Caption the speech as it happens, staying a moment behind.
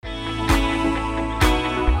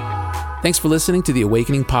Thanks for listening to the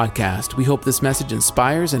Awakening Podcast. We hope this message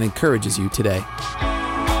inspires and encourages you today.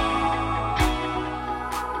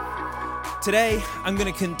 Today, I'm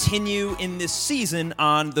going to continue in this season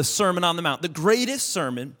on the Sermon on the Mount, the greatest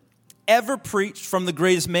sermon ever preached from the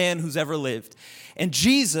greatest man who's ever lived. And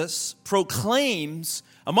Jesus proclaims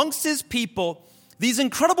amongst his people these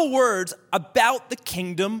incredible words about the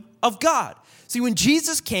kingdom of God. See, when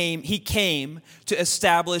Jesus came, he came to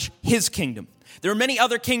establish his kingdom. There are many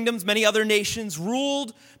other kingdoms, many other nations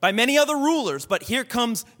ruled by many other rulers, but here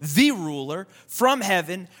comes the ruler from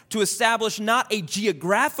heaven to establish not a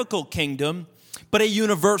geographical kingdom, but a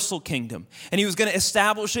universal kingdom. And he was going to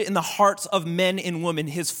establish it in the hearts of men and women,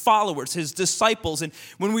 his followers, his disciples. And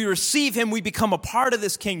when we receive him, we become a part of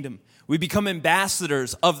this kingdom. We become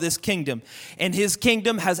ambassadors of this kingdom. And his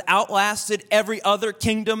kingdom has outlasted every other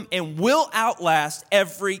kingdom and will outlast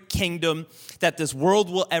every kingdom that this world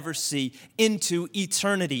will ever see into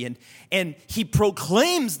eternity. And he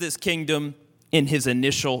proclaims this kingdom in his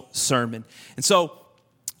initial sermon. And so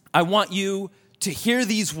I want you to hear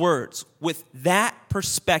these words with that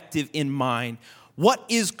perspective in mind. What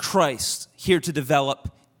is Christ here to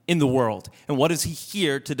develop in the world? And what is he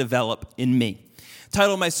here to develop in me? The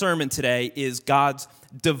title of my sermon today is God's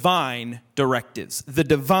Divine Directives. The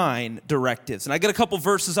Divine Directives. And I got a couple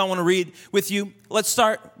verses I want to read with you. Let's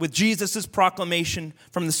start with Jesus' proclamation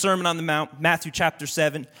from the Sermon on the Mount, Matthew chapter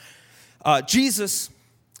 7. Jesus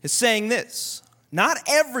is saying this: "Not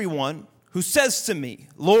everyone who says to me,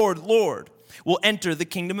 'Lord, Lord,' will enter the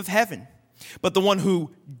kingdom of heaven, but the one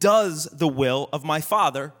who does the will of my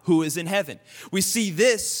Father who is in heaven." We see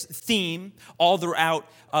this theme all throughout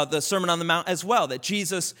the Sermon on the Mount as well, that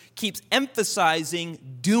Jesus keeps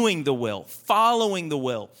emphasizing doing the will, following the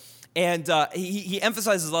will. And he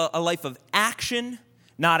emphasizes a life of action,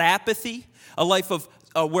 not apathy, a life of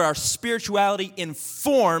where our spirituality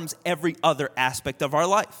informs every other aspect of our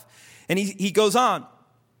life. And he goes on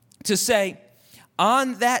to say,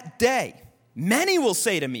 "On that day, many will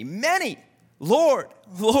say to me, many, 'Lord,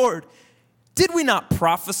 Lord, did we not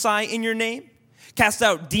prophesy in your name? Cast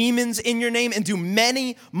out demons in your name and do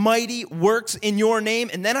many mighty works in your name?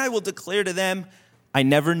 And then I will declare to them, I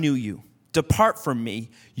never knew you. Depart from me,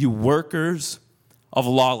 you workers of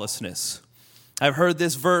lawlessness.'" I've heard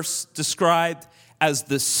this verse described as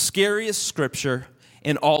the scariest scripture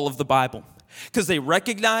in all of the Bible, because they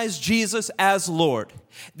recognized Jesus as Lord.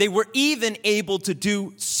 They were even able to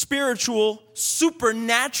do spiritual,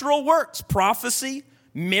 supernatural works, prophecy,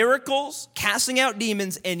 miracles, casting out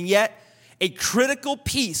demons, and yet a critical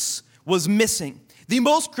piece was missing. The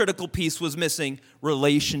most critical piece was missing: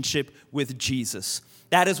 relationship with Jesus.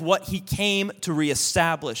 That is what he came to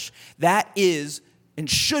reestablish. That is and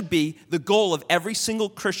should be the goal of every single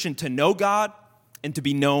Christian, to know God and to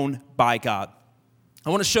be known by God. I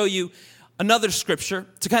want to show you another scripture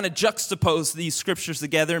to kind of juxtapose these scriptures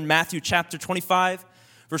together. In Matthew chapter 25,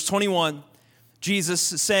 verse 21,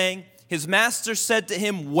 Jesus is saying, his master said to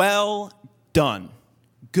him, "Well done,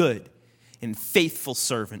 good and faithful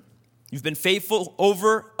servant. You've been faithful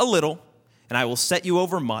over a little, and I will set you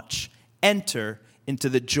over much. Enter into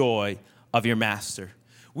the joy of your master."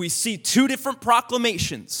 We see two different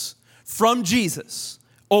proclamations from Jesus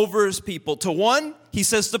over his people. To one, he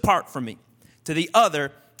says, "Depart from me." To the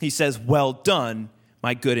other, he says, "Well done,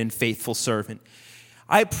 my good and faithful servant."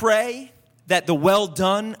 I pray that the "well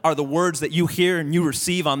done" are the words that you hear and you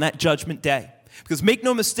receive on that judgment day. Because make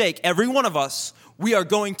no mistake, every one of us, we are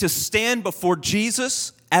going to stand before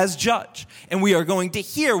Jesus as judge. And we are going to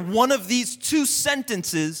hear one of these two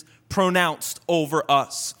sentences pronounced over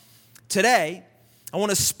us. Today, I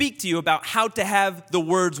want to speak to you about how to have the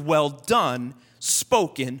words "well done"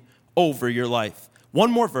 spoken over your life.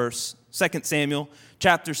 One more verse, 2 Samuel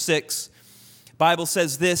chapter 6. The Bible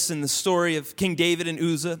says this in the story of King David and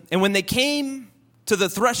Uzzah. "And when they came to the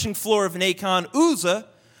threshing floor of Nacon, Uzzah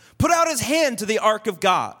put out his hand to the ark of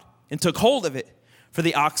God and took hold of it, for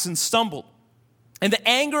the oxen stumbled. And the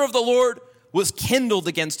anger of the Lord was kindled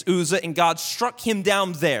against Uzzah, and God struck him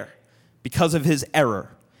down there because of his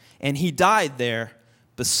error. And he died there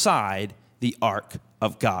beside the ark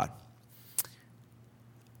of God."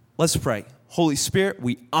 Let's pray. Holy Spirit,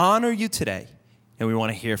 we honor you today, and we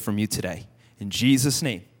want to hear from you today. In Jesus'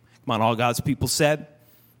 name. Come on, all God's people said,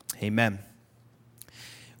 amen.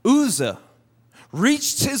 Uzzah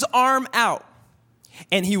reached his arm out,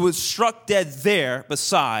 and he was struck dead there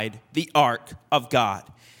beside the ark of God.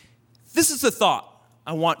 This is the thought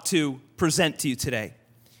I want to present to you today.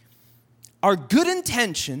 Our good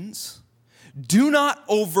intentions do not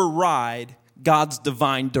override God's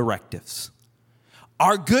divine directives.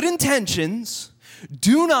 Our good intentions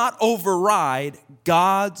do not override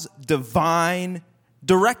God's divine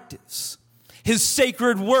directives, his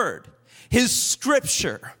sacred word, his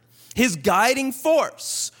scripture, his guiding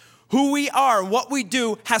force. Who we are, what we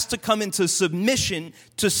do has to come into submission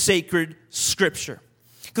to sacred scripture.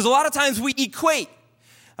 Because a lot of times we equate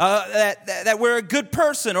that we're a good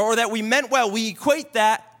person or that we meant well. We equate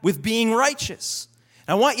that with being righteous.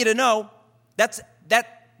 And I want you to know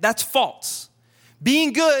that's false.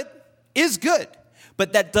 Being good is good,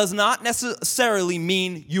 but that does not necessarily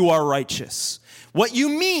mean you are righteous. What you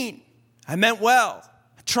mean, I meant well,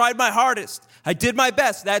 I tried my hardest, I did my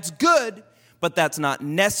best, that's good, but that's not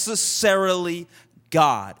necessarily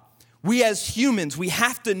God. We as humans, we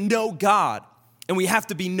have to know God, and we have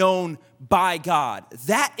to be known by God.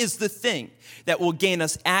 That is the thing that will gain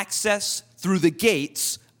us access through the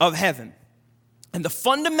gates of heaven. And the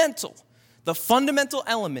fundamental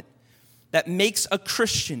element that makes a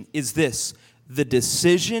Christian is this: the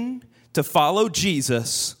decision to follow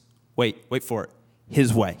Jesus, wait for it,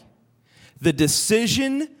 his way. The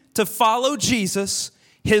decision to follow Jesus,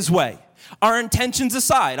 his way. Our intentions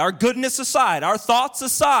aside, our goodness aside, our thoughts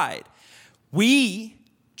aside, we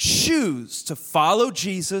choose to follow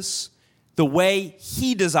Jesus the way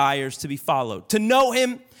he desires to be followed, to know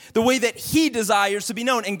him the way that he desires to be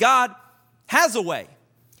known. And God has a way.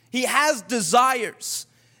 He has desires.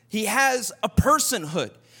 He has a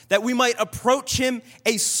personhood that we might approach him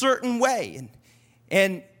a certain way.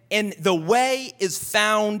 And the way is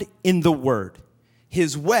found in the word.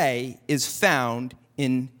 His way is found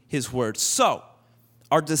in his word. So,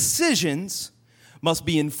 our decisions must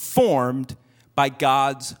be informed by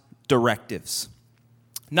God's directives.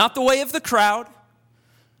 Not the way of the crowd,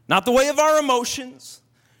 not the way of our emotions,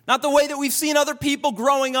 not the way that we've seen other people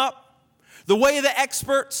growing up, the way of the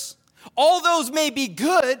experts. All those may be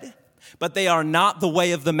good, but they are not the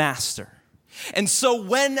way of the master. And so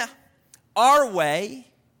when our way,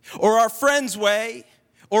 or our friend's way,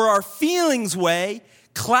 or our feelings way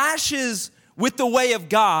clashes with the way of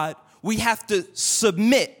God, we have to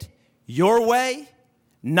submit. Your way,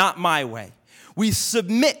 not my way. We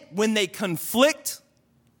submit when they conflict,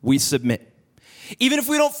 we submit. Even if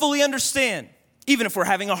we don't fully understand, even if we're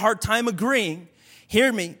having a hard time agreeing,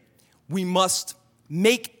 hear me, we must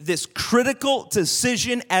make this critical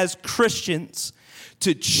decision as Christians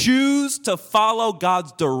to choose to follow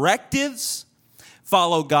God's directives,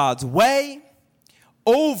 follow God's way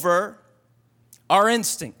over our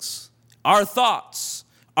instincts, our thoughts,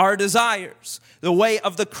 our desires, the way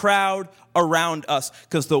of the crowd around us.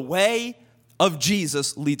 Because the way of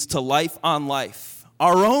Jesus leads to life on life.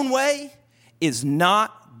 Our own way is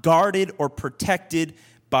not guarded or protected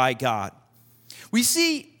by God. We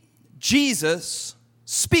see Jesus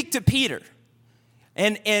speak to Peter.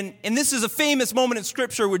 And this is a famous moment in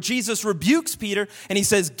Scripture where Jesus rebukes Peter and he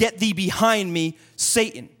says, "Get thee behind me,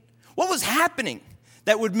 Satan." What was happening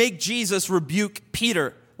that would make Jesus rebuke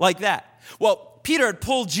Peter like that? Well, Peter had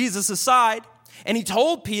pulled Jesus aside and he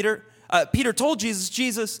told Peter told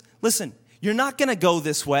Jesus, listen, you're not going to go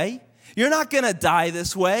this way. You're not going to die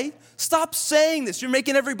this way. Stop saying this. You're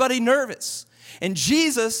making everybody nervous. And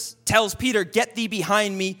Jesus tells Peter, "Get thee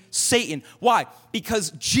behind me, Satan." Why?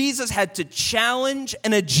 Because Jesus had to challenge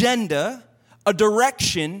an agenda, a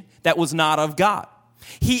direction that was not of God.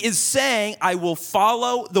 He is saying, I will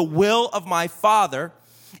follow the will of my Father,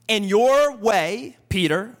 and your way,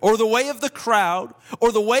 Peter, or the way of the crowd,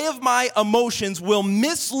 or the way of my emotions will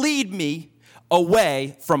mislead me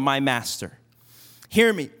away from my master.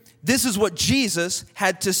 Hear me. This is what Jesus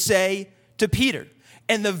had to say to Peter.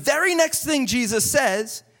 And the very next thing Jesus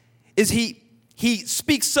says is he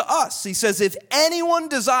speaks to us. He says, if anyone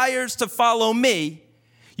desires to follow me,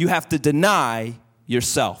 you have to deny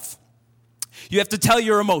yourself. You have to tell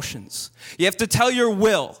your emotions. You have to tell your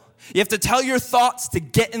will. You have to tell your thoughts to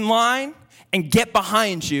get in line and get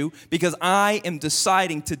behind you, because I am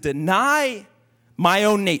deciding to deny my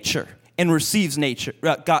own nature and receive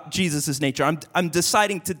Jesus' nature. I'm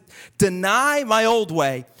deciding to deny my old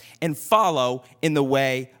way and follow in the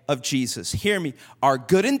way of Jesus. Hear me. Our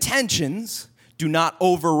good intentions do not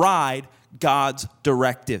override God's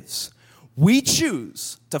directives. We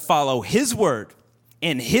choose to follow his word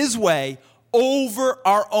and his way over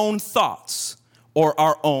our own thoughts or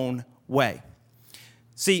our own way.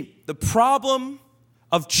 See, the problem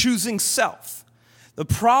of choosing self, the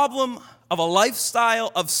problem of a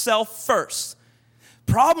lifestyle of self first,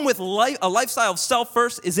 problem with a lifestyle of self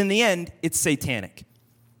first is, in the end, it's satanic.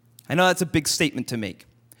 I know that's a big statement to make,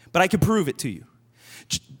 but I can prove it to you.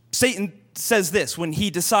 Satan says this when he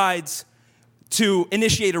decides to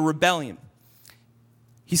initiate a rebellion.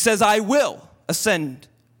 He says, I will ascend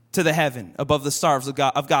to the heaven above the stars of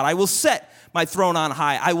God. I will set my throne on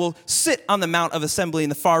high. I will sit on the mount of assembly in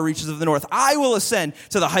the far reaches of the north. I will ascend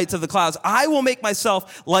to the heights of the clouds. I will make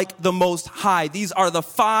myself like the Most High. These are the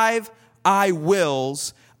 5 I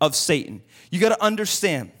wills of Satan. You got to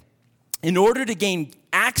understand, in order to gain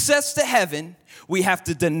access to heaven, we have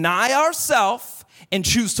to deny ourselves and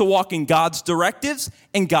choose to walk in God's directives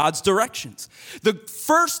and God's directions. The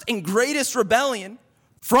first and greatest rebellion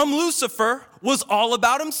from Lucifer was all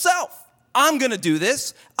about himself. I'm going to do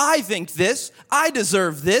this. I think this. I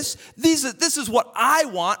deserve this. This is what I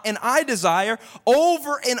want and I desire.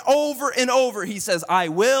 Over and over and over, he says, I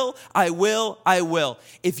will, I will, I will.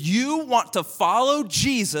 If you want to follow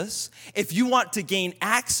Jesus, if you want to gain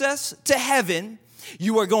access to heaven,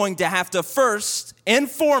 you are going to have to first and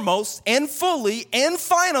foremost and fully and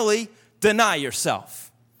finally deny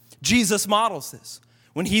yourself. Jesus models this.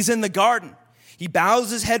 When he's in the garden, he bows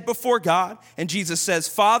his head before God, and Jesus says,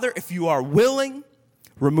 Father, if you are willing,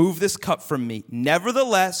 remove this cup from me.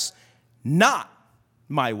 Nevertheless, not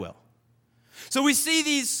my will. So we see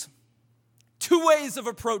these 2 ways of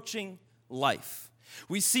approaching life.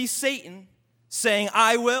 We see Satan saying,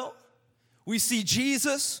 I will. We see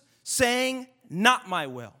Jesus saying, not my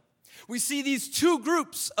will. We see these 2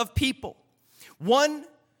 groups of people. One,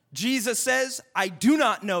 Jesus says, I do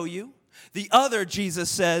not know you. The other, Jesus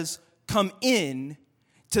says, come in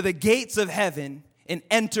to the gates of heaven and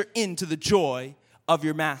enter into the joy of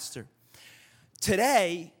your master.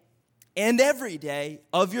 Today and every day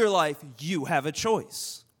of your life, you have a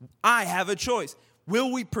choice. I have a choice.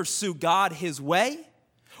 Will we pursue God his way,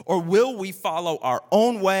 or will we follow our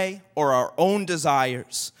own way or our own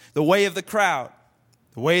desires? The way of the crowd,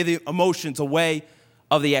 the way of the emotions, the way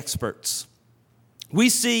of the experts. We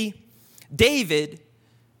see David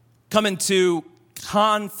come into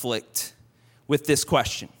conflict with this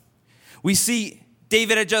question. We see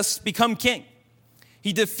David had just become king.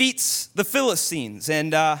 He defeats the Philistines,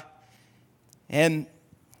 and the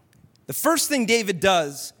first thing David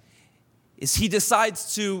does is he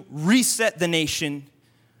decides to reset the nation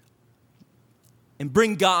and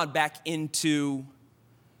bring God back into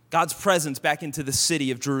God's presence back into the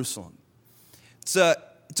city of Jerusalem. It's a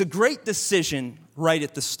great decision right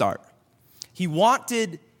at the start. He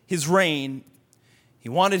wanted his reign, he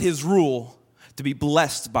wanted his rule to be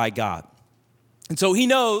blessed by God. And so he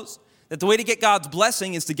knows that the way to get God's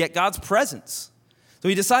blessing is to get God's presence. So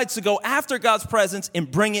he decides to go after God's presence and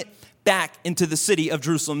bring it back into the city of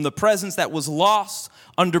Jerusalem. The presence that was lost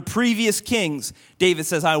under previous kings, David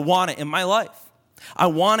says, I want it in my life. I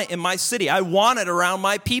want it in my city. I want it around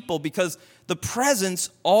my people, because the presence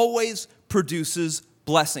always produces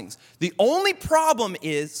blessings. The only problem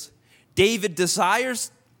is David decides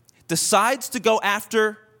to go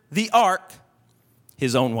after the ark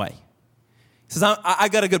his own way. He says, I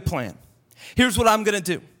got a good plan. Here's what I'm going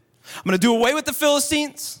to do. I'm going to do away with the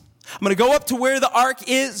Philistines. I'm going to go up to where the ark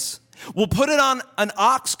is. We'll put it on an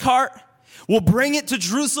ox cart. We'll bring it to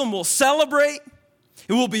Jerusalem. We'll celebrate.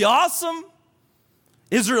 It will be awesome.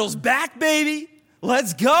 Israel's back, baby.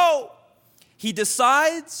 Let's go. He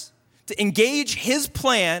decides to engage his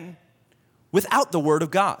plan without the word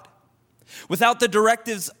of God, without the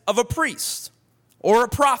directives of a priest or a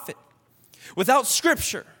prophet, without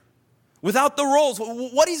scripture, without the roles.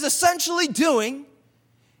 What he's essentially doing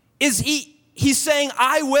is he's saying,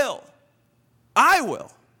 I will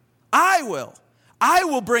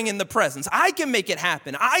bring in the presence. I can make it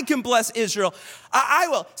happen. I can bless Israel. I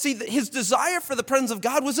will. See, his desire for the presence of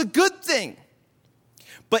God was a good thing.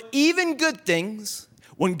 But even good things,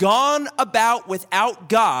 when gone about without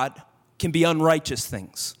God, can be unrighteous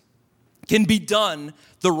things, can be done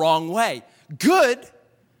the wrong way. Good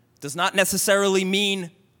does not necessarily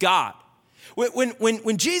mean God.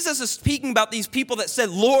 When Jesus is speaking about these people that said,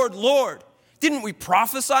 Lord, Lord, didn't we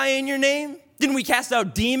prophesy in your name? Didn't we cast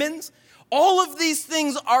out demons? All of these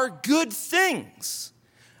things are good things,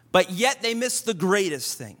 but yet they missed the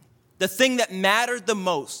greatest thing, the thing that mattered the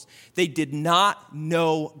most. They did not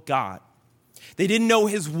know God. They didn't know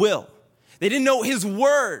his will. They didn't know his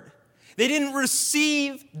word. They didn't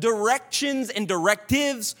receive directions and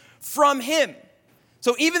directives from him.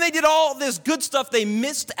 So even they did all this good stuff, they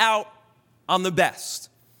missed out on the best.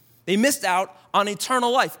 They missed out on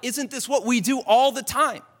eternal life. Isn't this what we do all the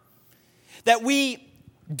time? That we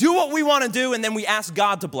do what we want to do, and then we ask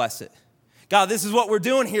God to bless it. God, this is what we're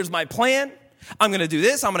doing. Here's my plan. I'm going to do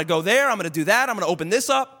this. I'm going to go there. I'm going to do that. I'm going to open this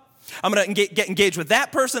up. I'm going to get engaged with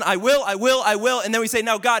that person. I will. And then we say,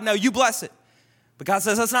 no, God, no, you bless it. But God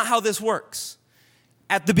says, that's not how this works.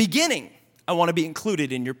 At the beginning, I want to be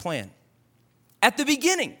included in your plan. At the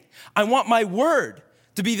beginning, I want my word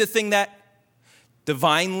to be the thing that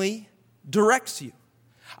divinely directs you.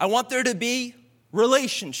 I want there to be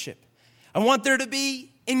relationship. I want there to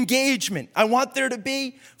be engagement. I want there to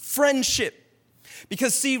be friendship.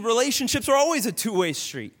 Because, see, relationships are always a two-way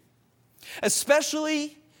street,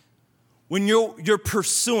 especially when you're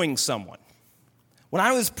pursuing someone. When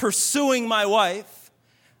I was pursuing my wife,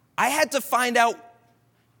 I had to find out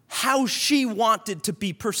how she wanted to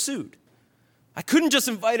be pursued. I couldn't just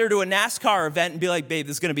invite her to a NASCAR event and be like, babe,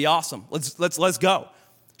 this is going to be awesome. Let's go.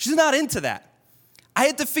 She's not into that. I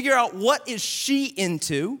had to figure out what is she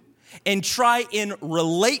into and try and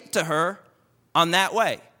relate to her on that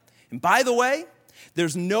way. And by the way,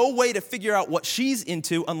 there's no way to figure out what she's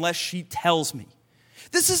into unless she tells me.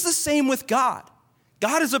 This is the same with God.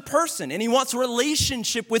 God is a person, and he wants a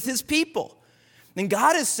relationship with his people. And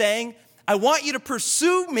God is saying, I want you to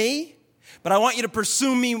pursue me, but I want you to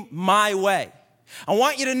pursue me my way. I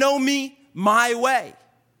want you to know me my way.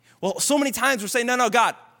 Well, so many times we're saying, no,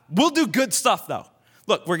 God, we'll do good stuff, though.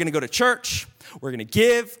 Look, we're going to go to church. We're going to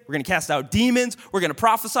give. We're going to cast out demons. We're going to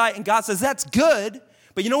prophesy. And God says, that's good,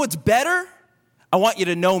 but you know what's better? I want you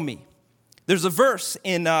to know me. There's a verse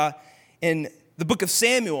in the book of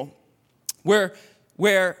Samuel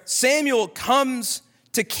where Samuel comes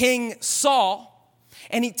to King Saul,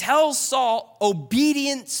 and he tells Saul,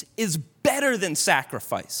 obedience is better than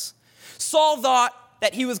sacrifice. Saul thought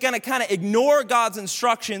that he was going to kind of ignore God's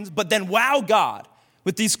instructions, but then wow God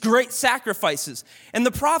with these great sacrifices. And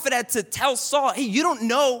the prophet had to tell Saul, hey, you don't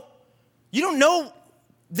know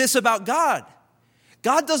this about God.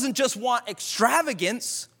 God doesn't just want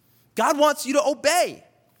extravagance. God wants you to obey.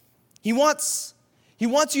 He wants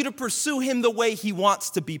you to pursue him the way he wants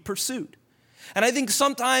to be pursued. And I think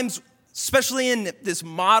sometimes, especially in this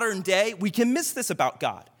modern day, we can miss this about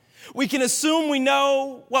God. We can assume we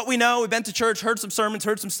know what we know. We've been to church, heard some sermons,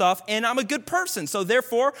 heard some stuff, and I'm a good person. So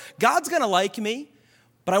therefore, God's going to like me.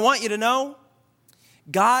 But I want you to know,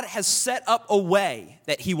 God has set up a way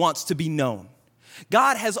that he wants to be known.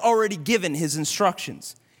 God has already given his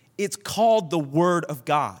instructions. It's called the Word of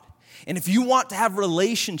God. And if you want to have a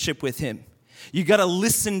relationship with him, you got to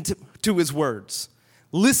listen to his words.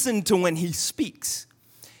 Listen to when he speaks.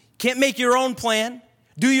 Can't make your own plan,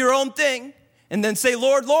 do your own thing, and then say,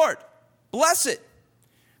 Lord, Lord, bless it.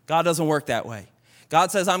 God doesn't work that way.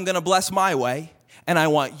 God says, I'm going to bless my way, and I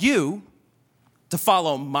want you to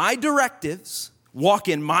follow my directives, walk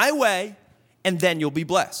in my way, and then you'll be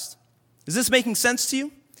blessed. Is this making sense to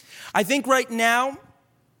you? I think right now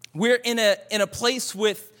we're in a place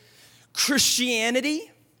with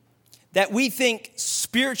Christianity that we think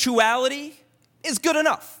spirituality is good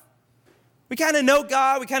enough. We kind of know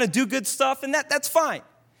God, we kind of do good stuff, and that's fine.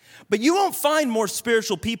 But you won't find more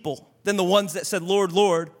spiritual people than the ones that said, Lord,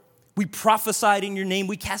 Lord, we prophesied in your name,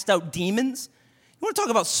 we cast out demons. You want to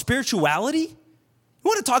talk about spirituality? You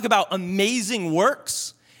want to talk about amazing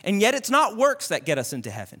works? And yet it's not works that get us into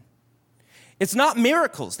heaven. It's not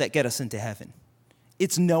miracles that get us into heaven.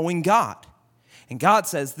 It's knowing God. And God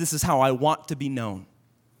says, this is how I want to be known,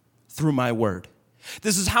 through my word.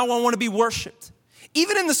 This is how I want to be worshiped.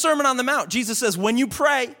 Even in the Sermon on the Mount, Jesus says, when you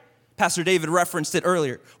pray, Pastor David referenced it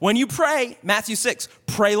earlier, when you pray, Matthew 6,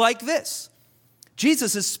 pray like this.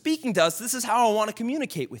 Jesus is speaking to us, this is how I want to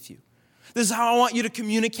communicate with you. This is how I want you to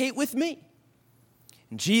communicate with me.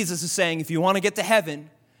 And Jesus is saying, if you want to get to heaven,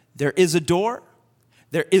 there is a door,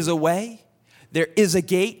 there is a way, there is a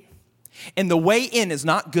gate, and the way in is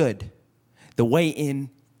not good. The way in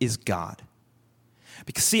is God.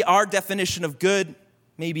 Because see, our definition of good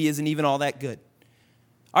maybe isn't even all that good.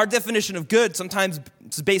 Our definition of good sometimes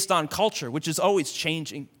is based on culture, which is always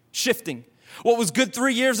changing, shifting. What was good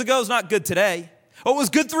 3 years ago is not good today. What was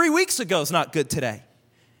good 3 weeks ago is not good today.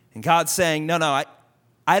 And God's saying, no,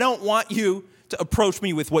 I don't want you to approach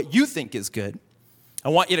me with what you think is good. I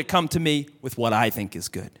want you to come to me with what I think is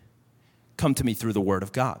good. Come to me through the word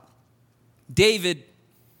of God. David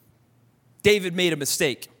made a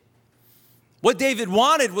mistake. What David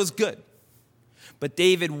wanted was good, but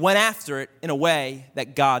David went after it in a way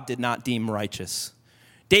that God did not deem righteous.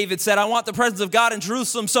 David said, I want the presence of God in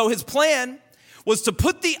Jerusalem, so his plan was to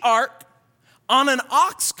put the ark on an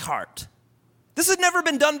ox cart. This had never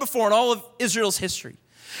been done before in all of Israel's history.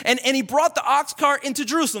 And he brought the ox cart into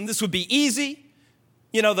Jerusalem. This would be easy.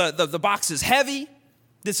 You know, the box is heavy.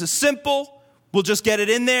 This is simple. We'll just get it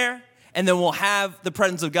in there, and then we'll have the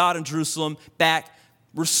presence of God in Jerusalem back,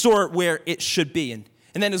 restore it where it should be. And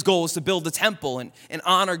then his goal was to build the temple and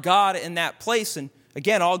honor God in that place. And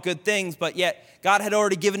again, all good things, but yet God had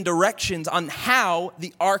already given directions on how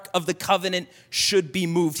the Ark of the Covenant should be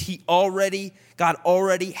moved. God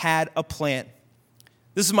already had a plan.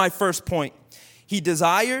 This is my first point.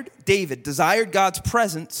 David desired God's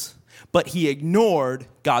presence, but he ignored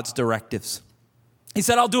God's directives. He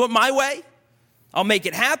said, I'll do it my way. I'll make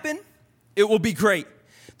it happen. It will be great.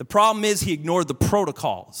 The problem is he ignored the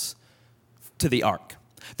protocols to the ark,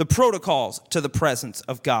 the protocols to the presence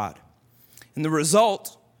of God. And the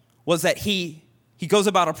result was that he goes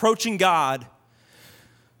about approaching God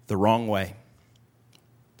the wrong way.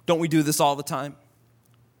 Don't we do this all the time?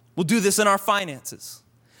 We'll do this in our finances.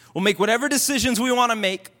 We'll make whatever decisions we want to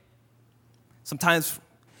make. Sometimes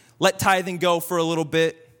let tithing go for a little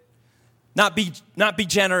bit. Not be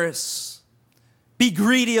generous. Be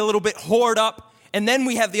greedy a little bit, hoard up. And then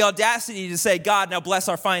we have the audacity to say, God, now bless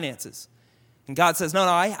our finances. And God says, no,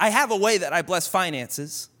 I have a way that I bless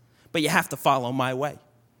finances, but you have to follow my way.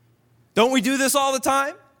 Don't we do this all the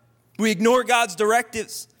time? We ignore God's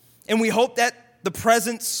directives, and we hope that the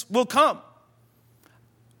presence will come.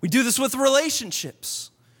 We do this with relationships.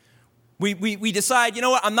 We decide, you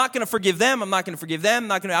know what, I'm not going to forgive them. I'm not going to forgive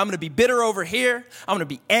them. I'm going to be bitter over here. I'm going to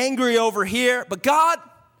be angry over here. But God,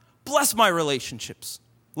 bless my relationships.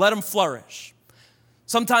 Let them flourish.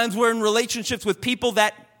 Sometimes we're in relationships with people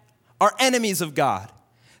that are enemies of God.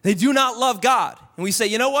 They do not love God. And we say,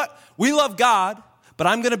 you know what, we love God, but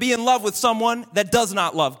I'm going to be in love with someone that does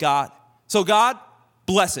not love God. So God,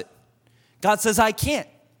 bless it. God says, I can't.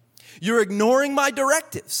 You're ignoring my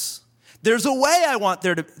directives. There's a way I want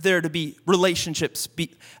there to be relationships be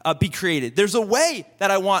created. There's a way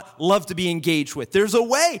that I want love to be engaged with. There's a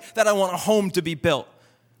way that I want a home to be built.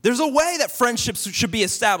 There's a way that friendships should be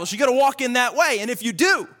established. You got to walk in that way. And if you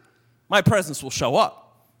do, my presence will show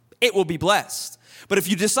up. It will be blessed. But if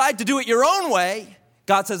you decide to do it your own way,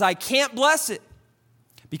 God says, I can't bless it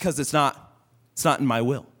because it's not in my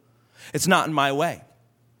will. It's not in my way.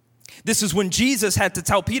 This is when Jesus had to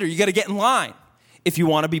tell Peter, you got to get in line if you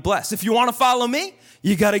want to be blessed. If you want to follow me,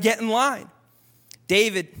 you got to get in line.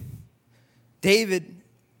 David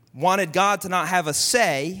wanted God to not have a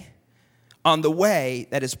say on the way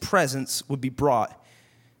that his presence would be brought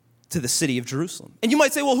to the city of Jerusalem. And you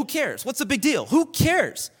might say, well, who cares? What's the big deal? Who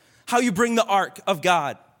cares how you bring the ark of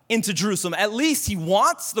God into Jerusalem? At least he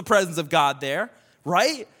wants the presence of God there,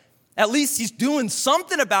 right? At least he's doing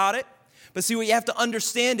something about it. But see, what you have to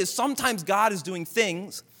understand is sometimes God is doing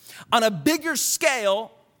things on a bigger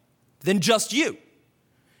scale than just you.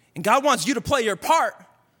 And God wants you to play your part,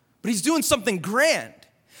 but he's doing something grand.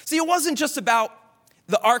 See, it wasn't just about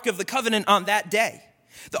the Ark of the Covenant on that day.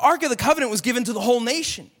 The Ark of the Covenant was given to the whole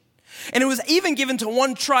nation. And it was even given to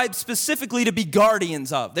one tribe specifically to be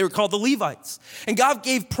guardians of. They were called the Levites. And God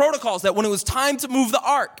gave protocols that when it was time to move the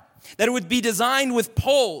ark, that it would be designed with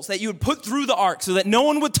poles that you would put through the ark so that no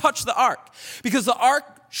one would touch the ark. Because the ark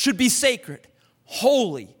should be sacred,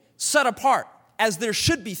 holy, set apart, as there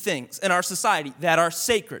should be things in our society that are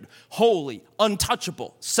sacred, holy,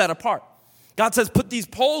 untouchable, set apart. God says, put these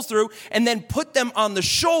poles through and then put them on the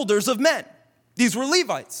shoulders of men. These were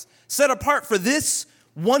Levites, set apart for this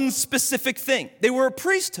one specific thing. They were a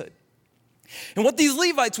priesthood. And what these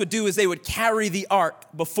Levites would do is they would carry the ark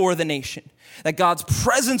before the nation, that God's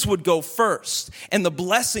presence would go first and the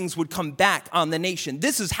blessings would come back on the nation.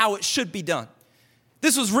 This is how it should be done.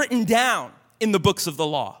 This was written down in the books of the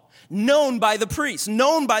law, known by the priests,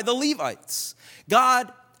 known by the Levites.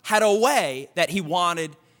 God had a way that he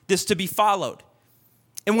wanted this to be followed.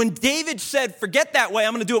 And when David said, forget that way,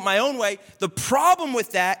 I'm going to do it my own way, the problem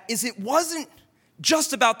with that is it wasn't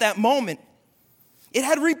just about that moment. It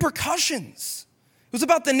had repercussions. It was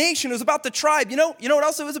about the nation. It was about the tribe. You know what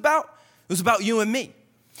else it was about? It was about you and me.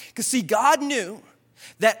 Because see, God knew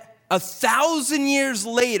that 1,000 years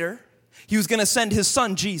later, he was going to send his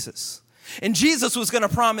son, Jesus. And Jesus was going to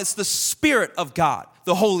promise the Spirit of God,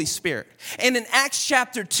 the Holy Spirit. And in Acts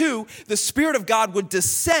chapter 2, the Spirit of God would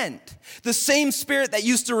descend. The same Spirit that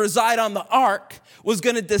used to reside on the ark was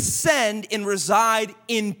going to descend and reside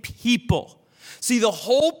in people. See, the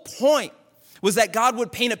whole point was that God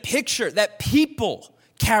would paint a picture that people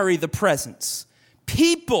carry the presence.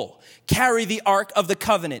 People carry the Ark of the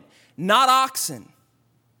Covenant, not oxen,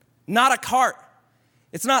 not a cart.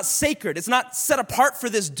 It's not sacred. It's not set apart for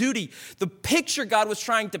this duty. The picture God was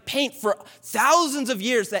trying to paint for thousands of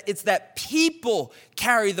years, that it's that people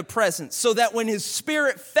carry the presence, so that when his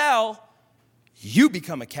Spirit fell, you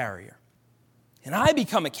become a carrier. And I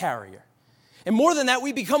become a carrier. And more than that,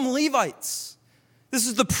 we become Levites. This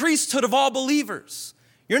is the priesthood of all believers.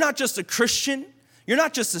 You're not just a Christian. You're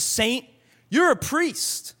not just a saint. You're a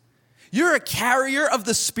priest. You're a carrier of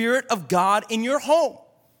the Spirit of God in your home,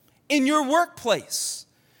 in your workplace.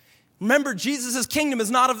 Remember, Jesus' kingdom is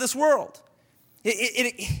not of this world.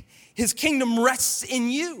 His kingdom rests in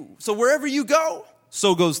you. So wherever you go,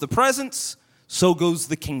 so goes the presence, so goes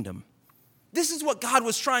the kingdom. This is what God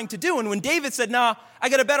was trying to do. And when David said, nah, I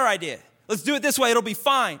got a better idea. Let's do it this way. It'll be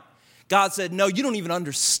fine. God said, no, you don't even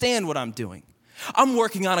understand what I'm doing. I'm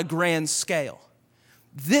working on a grand scale.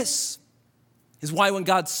 This is why when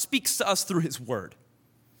God speaks to us through his word,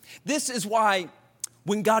 this is why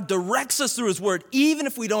when God directs us through his word, even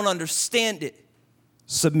if we don't understand it,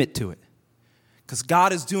 submit to it. Because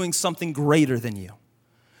God is doing something greater than you,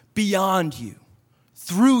 beyond you,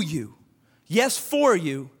 through you. Yes, for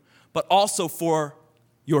you, but also for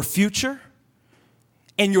your future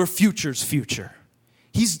and your future's future.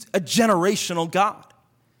 He's a generational God.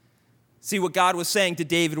 See, what God was saying to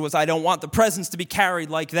David was, I don't want the presence to be carried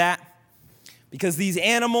like that, because these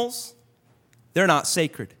animals, they're not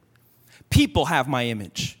sacred. People have my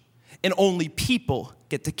image, and only people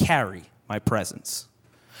get to carry my presence.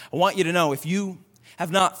 I want you to know, if you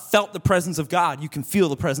have not felt the presence of God, you can feel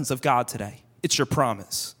the presence of God today. It's your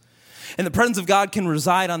promise. And the presence of God can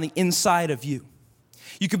reside on the inside of you.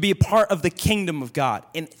 You can be a part of the kingdom of God,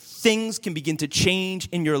 and things can begin to change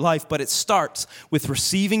in your life, but it starts with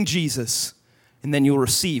receiving Jesus, and then you'll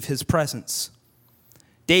receive his presence.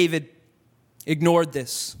 David ignored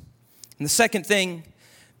this. And the second thing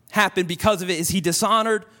happened because of it is he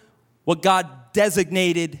dishonored what God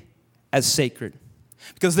designated as sacred.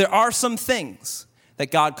 Because there are some things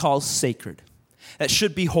that God calls sacred that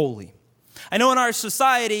should be holy. I know in our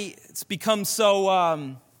society it's become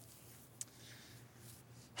so,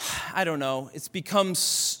 it's become,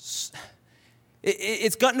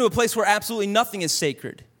 it's gotten to a place where absolutely nothing is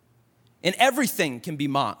sacred and everything can be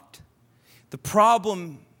mocked. The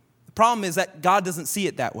problem is that God doesn't see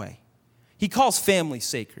it that way. He calls family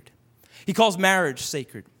sacred. He calls marriage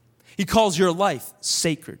sacred. He calls your life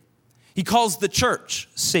sacred. He calls the church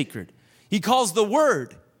sacred. He calls the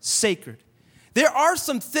word sacred. There are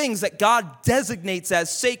some things that God designates as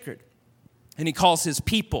sacred, and he calls his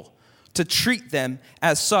people to treat them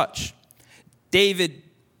as such. David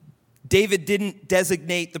didn't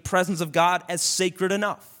designate the presence of God as sacred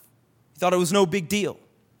enough. He thought it was no big deal.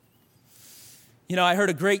 You know, I heard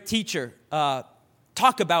a great teacher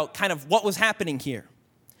talk about kind of what was happening here.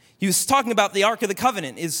 He was talking about the Ark of the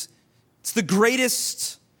Covenant. It's the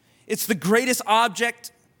greatest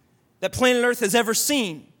object that planet Earth has ever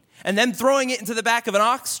seen. And them throwing it into the back of an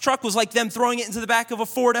ox truck was like them throwing it into the back of a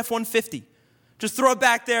Ford F-150. Just throw it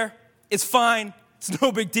back there. It's fine. It's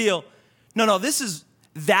no big deal. No, this is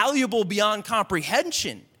valuable beyond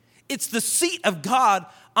comprehension. It's the seat of God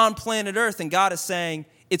on planet Earth, and God is saying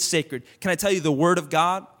it's sacred. Can I tell you, the word of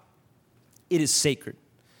God, it is sacred.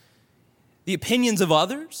 The opinions of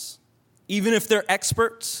others, even if they're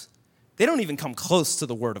experts, they don't even come close to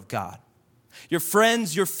the word of God. Your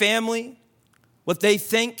friends, your family, what they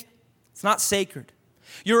think, it's not sacred.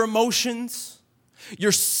 Your emotions,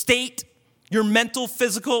 your state, your mental,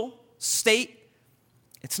 physical state,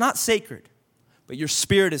 it's not sacred. But your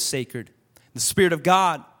spirit is sacred. The Spirit of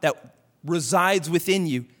God that resides within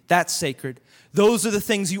you, that's sacred. Those are the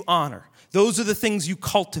things you honor. Those are the things you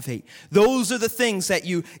cultivate. Those are the things that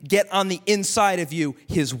you get on the inside of you,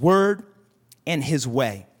 his word and his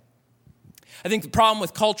way. I think the problem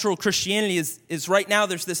with cultural Christianity is right now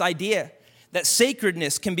there's this idea that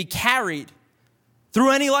sacredness can be carried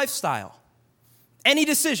through any lifestyle, any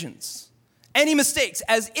decisions, any mistakes,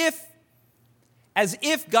 as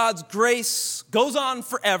if God's grace goes on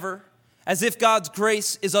forever, as if God's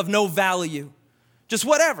grace is of no value. Just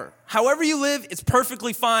whatever. However you live, it's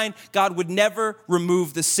perfectly fine. God would never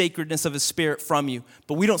remove the sacredness of his Spirit from you.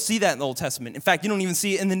 But we don't see that in the Old Testament. In fact, you don't even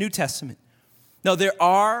see it in the New Testament. No, there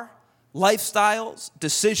are lifestyles,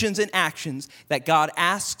 decisions, and actions that God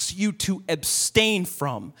asks you to abstain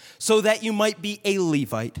from so that you might be a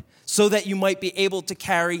Levite, so that you might be able to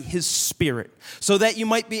carry his Spirit, so that you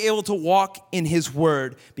might be able to walk in his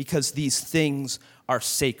word, because these things are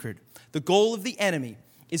sacred. The goal of the enemy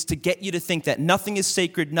is to get you to think that nothing is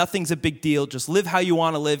sacred, nothing's a big deal, just live how you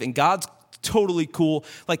want to live, and God's totally cool,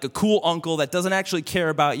 like a cool uncle that doesn't actually care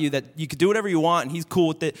about you, that you could do whatever you want and he's cool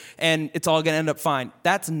with it, and it's all going to end up fine.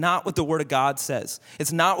 That's not what the Word of God says.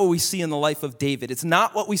 It's not what we see in the life of David. It's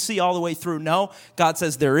not what we see all the way through. No, God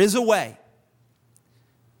says there is a way,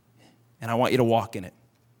 and I want you to walk in it.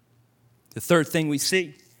 The third thing we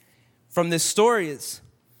see from this story is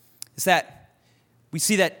that we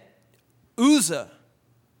see that Uzzah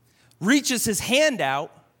reaches his hand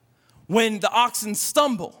out when the oxen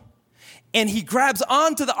stumble, and he grabs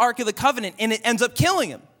onto the Ark of the Covenant, and it ends up killing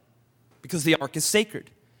him because the Ark is sacred.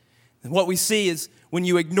 And what we see is when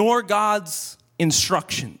you ignore God's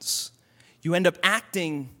instructions, you end up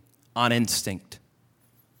acting on instinct,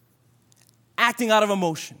 acting out of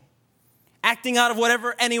emotion, acting out of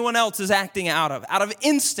whatever anyone else is acting out of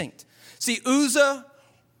instinct. See, Uzzah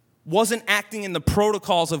wasn't acting in the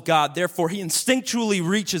protocols of God, therefore he instinctually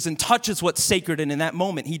reaches and touches what's sacred, and in that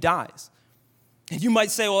moment he dies. And you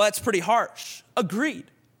might say, well, that's pretty harsh.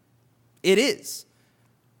 Agreed. It is.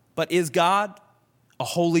 But is God a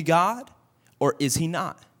holy God, or is he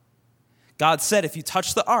not? God said, if you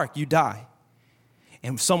touch the ark, you die.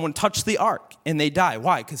 And someone touched the ark and they die.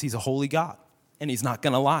 Why? Because he's a holy God and he's not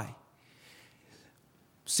going to lie.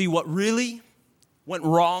 See, what really went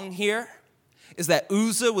wrong here is that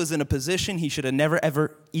Uzzah was in a position he should have never,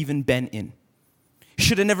 ever even been in. He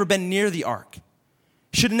should have never been near the ark.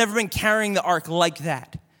 He should have never been carrying the ark like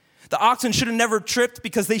that. The oxen should have never tripped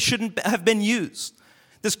because they shouldn't have been used.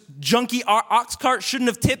 This junky ox cart shouldn't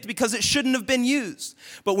have tipped because it shouldn't have been used.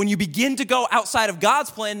 But when you begin to go outside of God's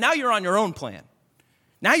plan, now you're on your own plan.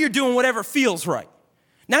 Now you're doing whatever feels right.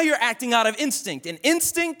 Now you're acting out of instinct. And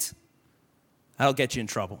instinct, that'll get you in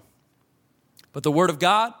trouble. But the Word of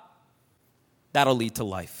God, that'll lead to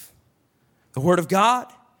life. The Word of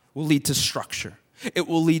God will lead to structure. It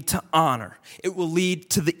will lead to honor. It will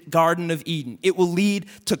lead to the Garden of Eden. It will lead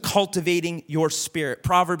to cultivating your spirit.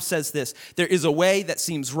 Proverbs says this, there is a way that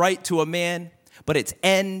seems right to a man, but its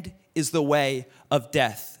end is the way of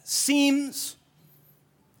death. Seems,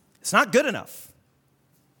 it's not good enough.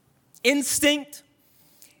 Instinct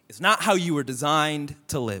is not how you were designed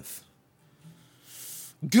to live.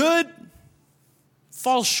 Good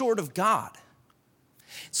falls short of God.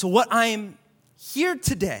 So what I'm here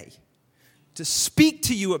today to speak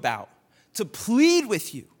to you about, to plead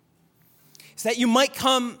with you, is that you might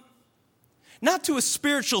come not to a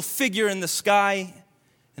spiritual figure in the sky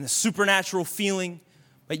and a supernatural feeling,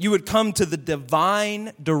 but you would come to the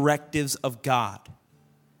divine directives of God.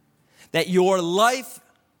 That your life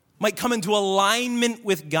might come into alignment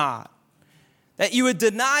with God. That you would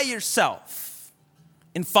deny yourself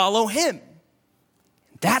and follow him.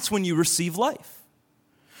 That's when you receive life.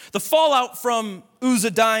 The fallout from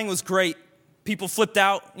Uzzah dying was great. People flipped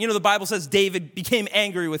out. You know, the Bible says David became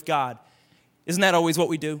angry with God. Isn't that always what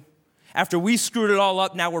we do? After we screwed it all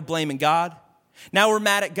up, now we're blaming God. Now we're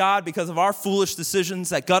mad at God because of our foolish decisions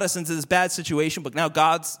that got us into this bad situation, but now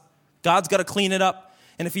God's got to clean it up.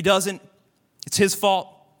 And if he doesn't, it's his fault.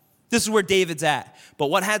 This is where David's at. But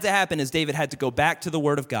what had to happen is David had to go back to the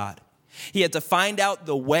Word of God. He had to find out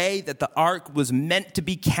the way that the ark was meant to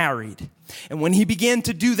be carried. And when he began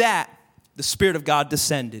to do that, the Spirit of God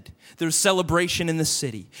descended. There was celebration in the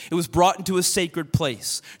city. It was brought into a sacred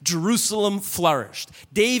place. Jerusalem flourished.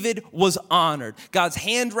 David was honored. God's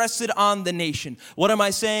hand rested on the nation. What am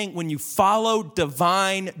I saying? When you follow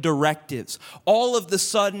divine directives, all of the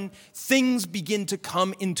sudden, things begin to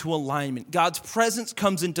come into alignment. God's presence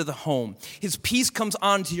comes into the home. His peace comes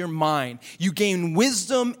onto your mind. You gain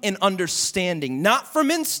wisdom and understanding, not from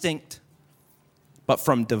instinct, but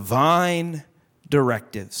from divine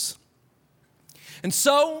directives. And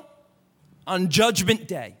so, on Judgment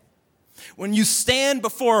Day, when you stand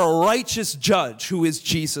before a righteous judge who is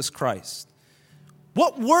Jesus Christ,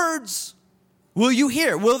 what words will you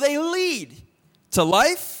hear? Will they lead to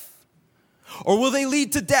life, or will they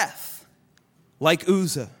lead to death, like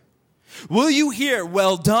Uzzah? Will you hear,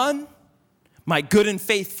 well done, my good and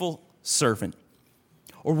faithful servant?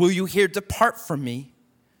 Or will you hear, depart from me,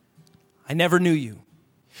 I never knew you?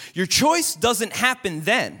 Your choice doesn't happen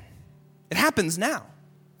then. It happens now,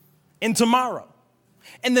 and tomorrow,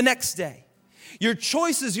 and the next day. Your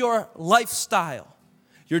choice is your lifestyle,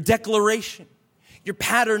 your declaration, your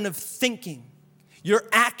pattern of thinking, your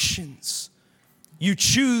actions. You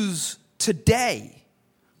choose today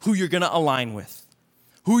who you're going to align with,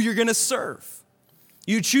 who you're going to serve.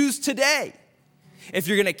 You choose today if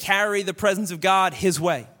you're going to carry the presence of God his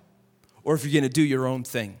way, or if you're going to do your own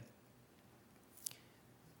thing.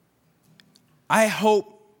 I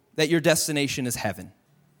hope that your destination is heaven.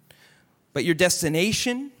 But your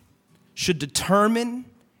destination should determine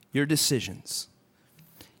your decisions.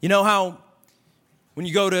 You know how when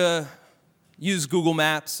you go to use Google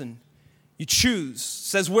Maps and you choose,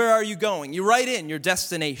 says, where are you going? You write in your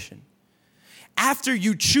destination. After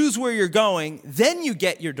you choose where you're going, then you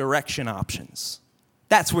get your direction options.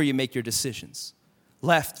 That's where you make your decisions.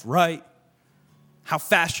 Left, right, how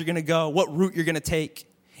fast you're going to go, what route you're going to take.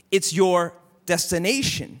 It's your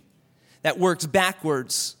destination that works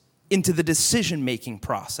backwards into the decision-making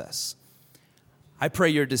process. I pray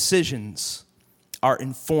your decisions are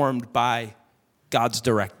informed by God's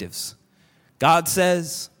directives. God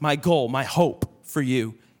says, my goal, my hope for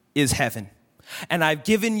you is heaven. And I've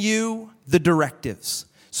given you the directives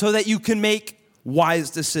so that you can make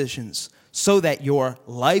wise decisions, so that your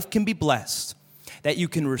life can be blessed, that you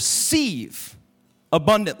can receive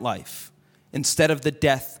abundant life instead of the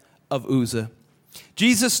death of Uzzah.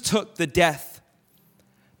 Jesus took the death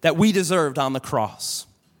that we deserved on the cross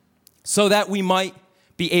so that we might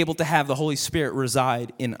be able to have the Holy Spirit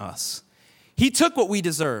reside in us. He took what we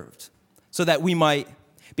deserved so that we might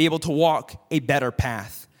be able to walk a better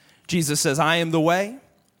path. Jesus says, I am the way,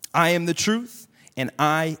 I am the truth, and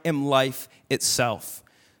I am life itself.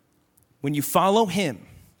 When you follow him,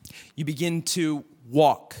 you begin to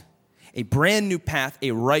walk a brand new path,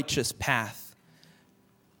 a righteous path,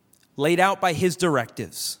 laid out by his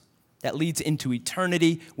directives that leads into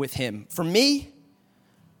eternity with him. For me,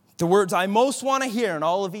 the words I most want to hear in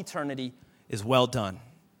all of eternity is well done.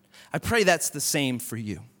 I pray that's the same for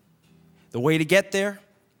you. The way to get there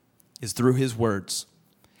is through his words.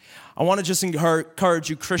 I want to just encourage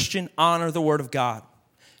you, Christian, honor the word of God.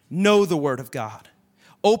 Know the word of God.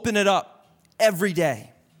 Open it up every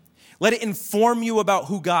day. Let it inform you about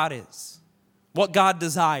who God is, what God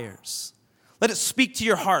desires. Let it speak to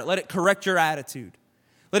your heart. Let it correct your attitude.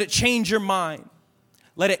 Let it change your mind.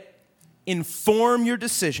 Let it inform your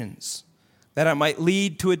decisions that it might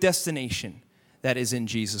lead to a destination that is in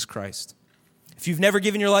Jesus Christ. If you've never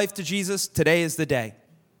given your life to Jesus, today is the day.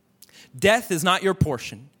 Death is not your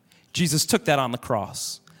portion. Jesus took that on the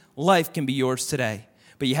cross. Life can be yours today,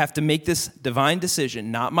 but you have to make this divine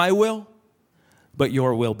decision, not my will, but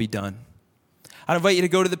your will be done. I invite you to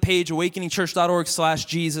go to the page,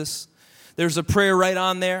 awakeningchurch.org/Jesus. There's a prayer right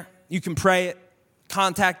on there. You can pray it.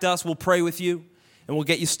 Contact us. We'll pray with you, and we'll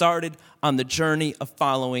get you started on the journey of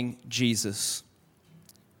following Jesus.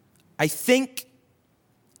 I think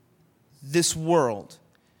this world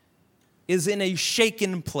is in a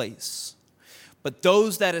shaken place, but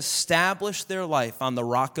those that establish their life on the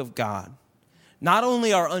rock of God not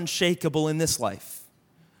only are unshakable in this life,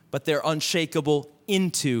 but they're unshakable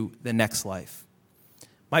into the next life.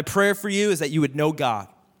 My prayer for you is that you would know God,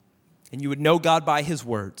 and you would know God by his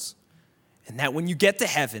words, and that when you get to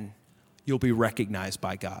heaven, you'll be recognized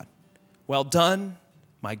by God. Well done,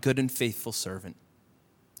 my good and faithful servant.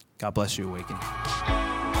 God bless you, Awakening.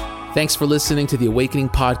 Thanks for listening to the Awakening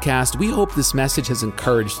Podcast. We hope this message has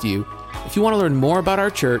encouraged you. If you want to learn more about our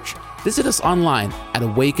church, visit us online at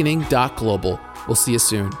awakening.global. We'll see you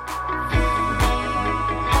soon.